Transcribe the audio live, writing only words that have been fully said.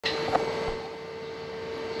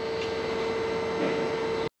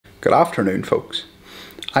Good afternoon, folks.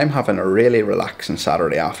 I'm having a really relaxing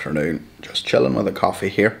Saturday afternoon, just chilling with a coffee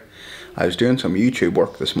here. I was doing some YouTube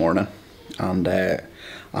work this morning and I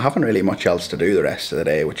haven't really much else to do the rest of the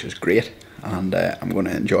day, which is great, and I'm going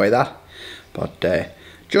to enjoy that. But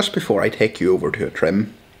just before I take you over to a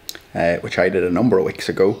trim, which I did a number of weeks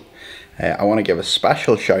ago, I want to give a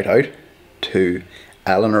special shout out to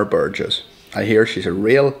Eleanor Burgess. I hear she's a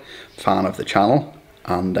real fan of the channel,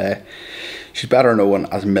 and she's better known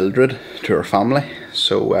as Mildred to her family.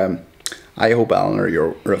 So I hope, Eleanor,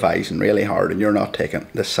 you're revising really hard and you're not taking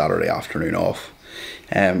this Saturday afternoon off.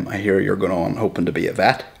 I hear you're going on hoping to be a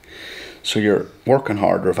vet, so you're working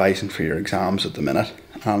hard revising for your exams at the minute,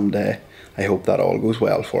 and I hope that all goes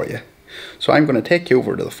well for you. So I'm going to take you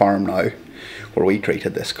over to the farm now where we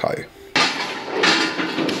treated this cow.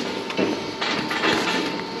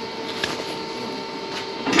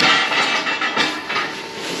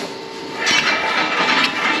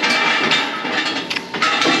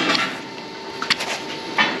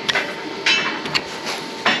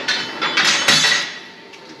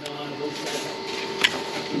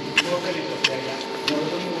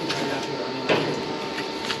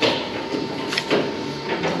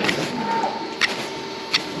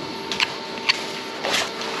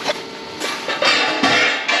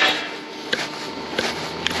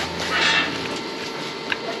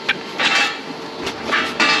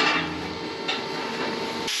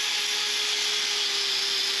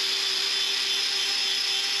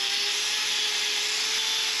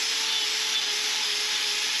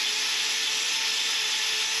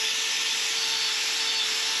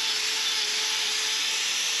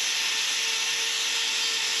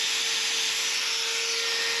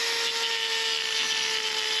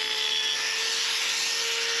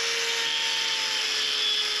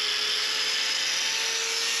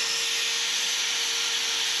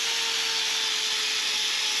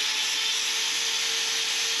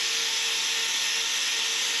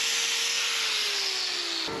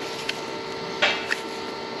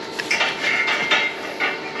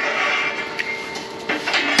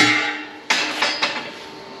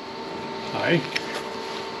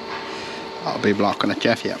 I'll be blocking it,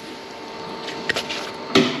 Jeff, yeah.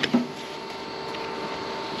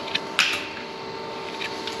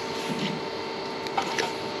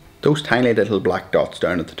 Those tiny little black dots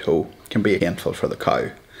down at the toe can be painful for the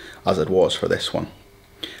cow, as it was for this one.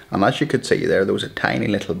 And as you could see there was a tiny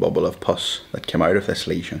little bubble of pus that came out of this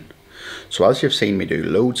lesion. So as you've seen me do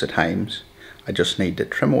loads of times, I just need to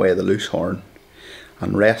trim away the loose horn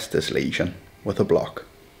and rest this lesion with a block.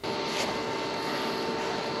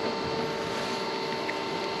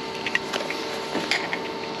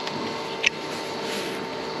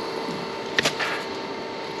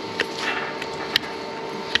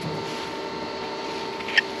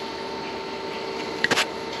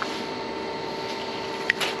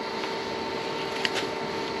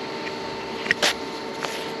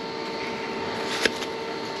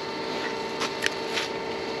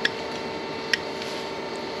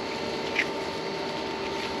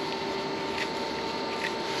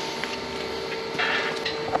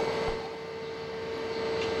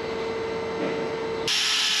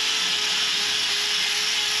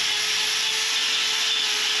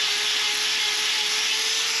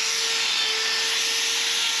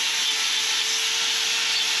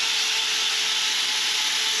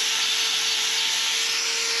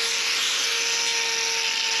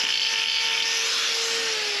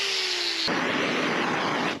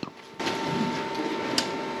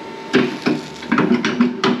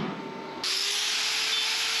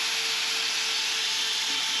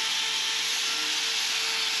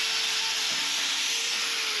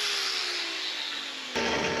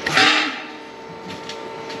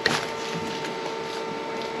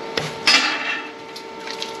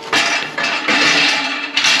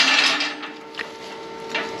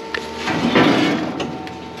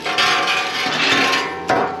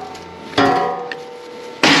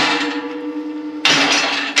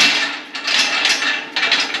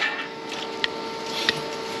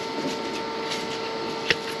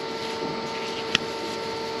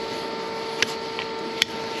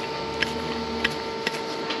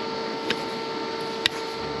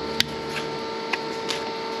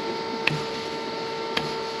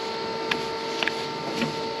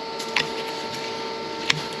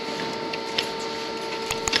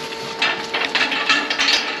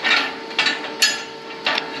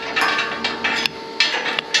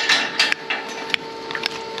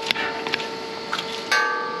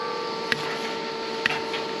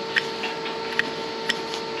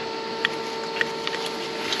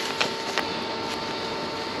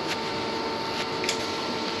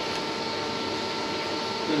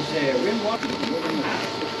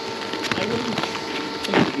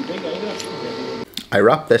 I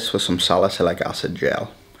wrapped this with some salicylic acid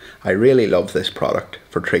gel. I really love this product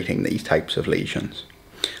for treating these types of lesions.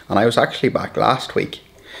 And I was actually back last week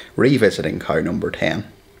revisiting cow number 10.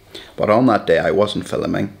 But on that day I wasn't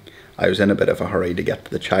filming. I was in a bit of a hurry to get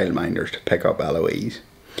to the childminders to pick up Eloise.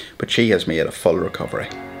 But she has made a full recovery.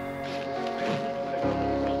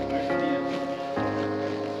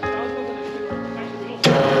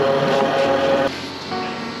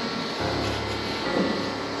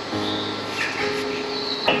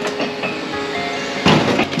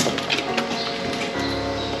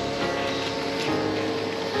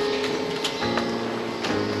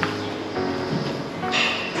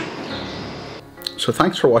 So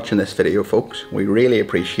thanks for watching this video, folks. We really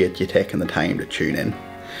appreciate you taking the time to tune in.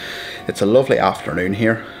 It's a lovely afternoon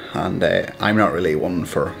here, and I'm not really one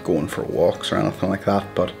for going for walks or anything like that,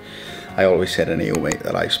 but I always say to Naomi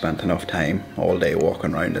that I spent enough time all day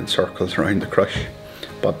walking around in circles around the crush.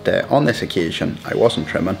 But on this occasion I wasn't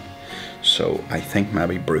trimming, so I think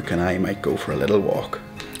maybe Brooke and I might go for a little walk.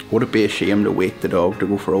 Would it be a shame to wake the dog to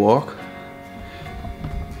go for a walk?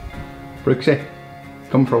 Brooksy,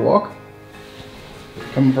 come for a walk?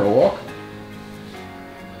 Come for a walk?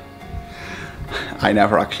 I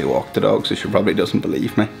never actually walk the dog, so she probably doesn't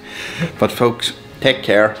believe me. But folks, take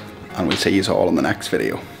care, and we'll see you all in the next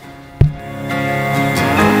video.